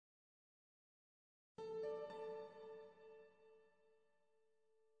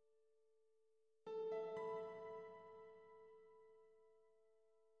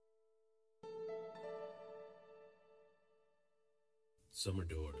Summer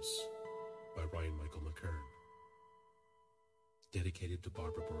Doors by Ryan Michael Mckern. Dedicated to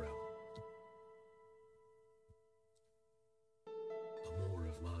Barbara Burrell. Amour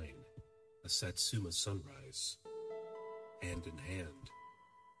of mine, a Satsuma sunrise, hand in hand,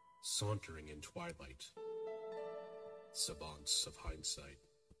 sauntering in twilight, Savants of hindsight.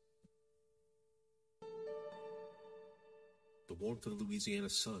 The warmth of the Louisiana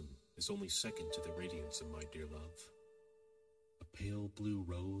sun is only second to the radiance of my dear love. A pale blue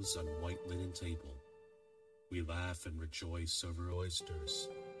rose on white linen table. We laugh and rejoice over oysters,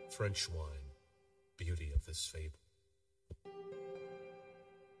 French wine, beauty of this fable.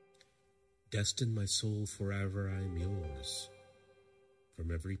 Destined my soul forever I am yours.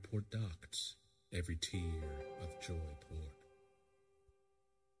 From every port docked, every tear of joy poured.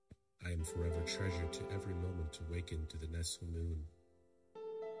 I am forever treasured to every moment awakened to the nestled moon.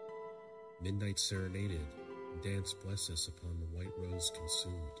 Midnight serenaded, dance bless us upon the white rose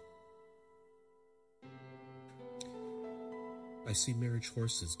consumed. I see marriage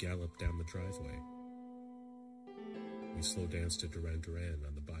horses gallop down the driveway. We slow dance to Duran Duran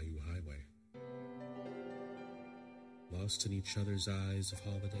on the bayou highway. Lost in each other's eyes of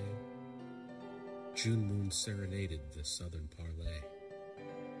holiday, June moon serenaded the southern parlay.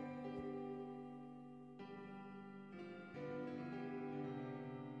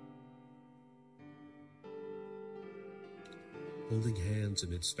 Holding hands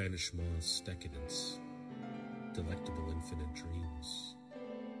amid Spanish moss decadence, delectable infinite dreams.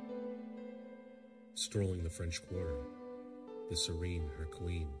 Strolling the French Quarter, the serene her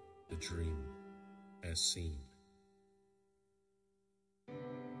queen, the dream, as seen.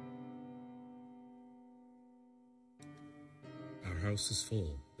 Our house is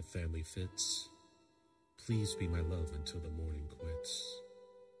full, the family fits. Please be my love until the morning quits.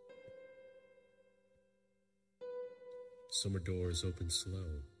 Summer doors open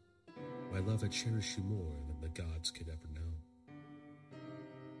slow. My love, I cherish you more than the gods could ever know.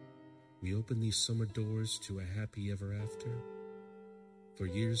 We open these summer doors to a happy ever after, for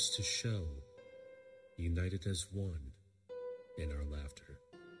years to show, united as one in our laughter.